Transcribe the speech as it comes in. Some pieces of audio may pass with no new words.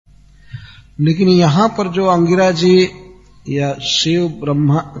लेकिन यहां पर जो अंगिरा जी या शिव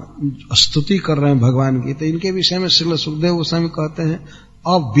ब्रह्मा स्तुति कर रहे हैं भगवान की, तो इनके विषय में श्रील सुखदेव गोस्वामी कहते हैं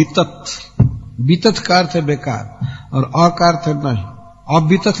अवितत। वितत का अर्थ है बेकार और अ का अर्थ है नहीं।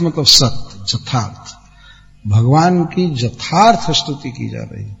 अवितत मतलब सत्य, यथार्थ। भगवान की यथार्थ स्तुति की जा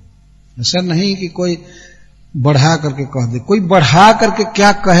रही है। ऐसा नहीं कि कोई बढ़ा करके कह दे। कोई बढ़ा करके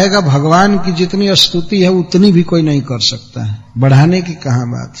क्या कहेगा? भगवान की जितनी स्तुति है उतनी भी कोई नहीं कर सकता है। बढ़ाने की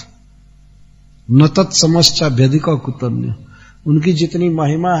कहां बात। न तत्समश्चा व्यधिक कुतन्य। उनकी जितनी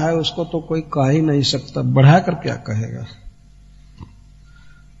महिमा है उसको तो कोई कह ही नहीं सकता, बढ़ाकर क्या कहेगा।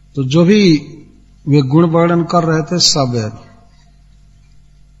 तो जो भी वे गुण वर्णन कर रहे थे सब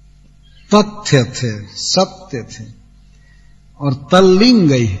तथ्य थे, सत्य थे। और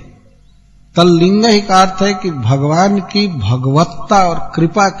तल्लिंग ही, तल्लिंग ही का अर्थ है कि भगवान की भगवत्ता और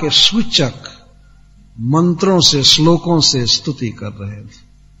कृपा के सूचक मंत्रों से, श्लोकों से स्तुति कर रहे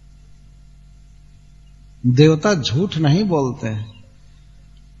थे। देवता झूठ नहीं बोलते हैं,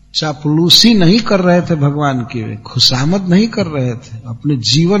 चापलूसी नहीं कर रहे थे भगवान की, खुशामद नहीं कर रहे थे, अपने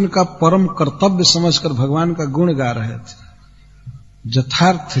जीवन का परम कर्तव्य समझकर भगवान का गुण गा रहे थे।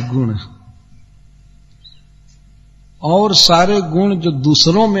 यथार्थ गुण। और सारे गुण जो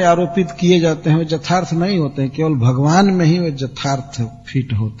दूसरों में आरोपित किए जाते हैं वे यथार्थ नहीं होते हैं, केवल भगवान में ही वे यथार्थ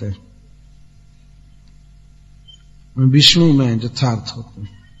फिट होते हैं, विष्णु में यथार्थ होते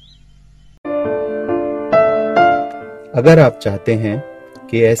हैं। अगर आप चाहते हैं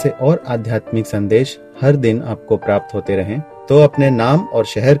कि ऐसे और आध्यात्मिक संदेश हर दिन आपको प्राप्त होते रहें, तो अपने नाम और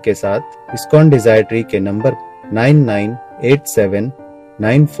शहर के साथ इस्कॉन डिजायर ट्री के नंबर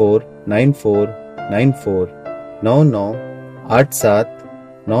 9987949494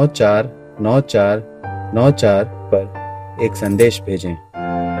 9987949494 पर एक संदेश भेजें।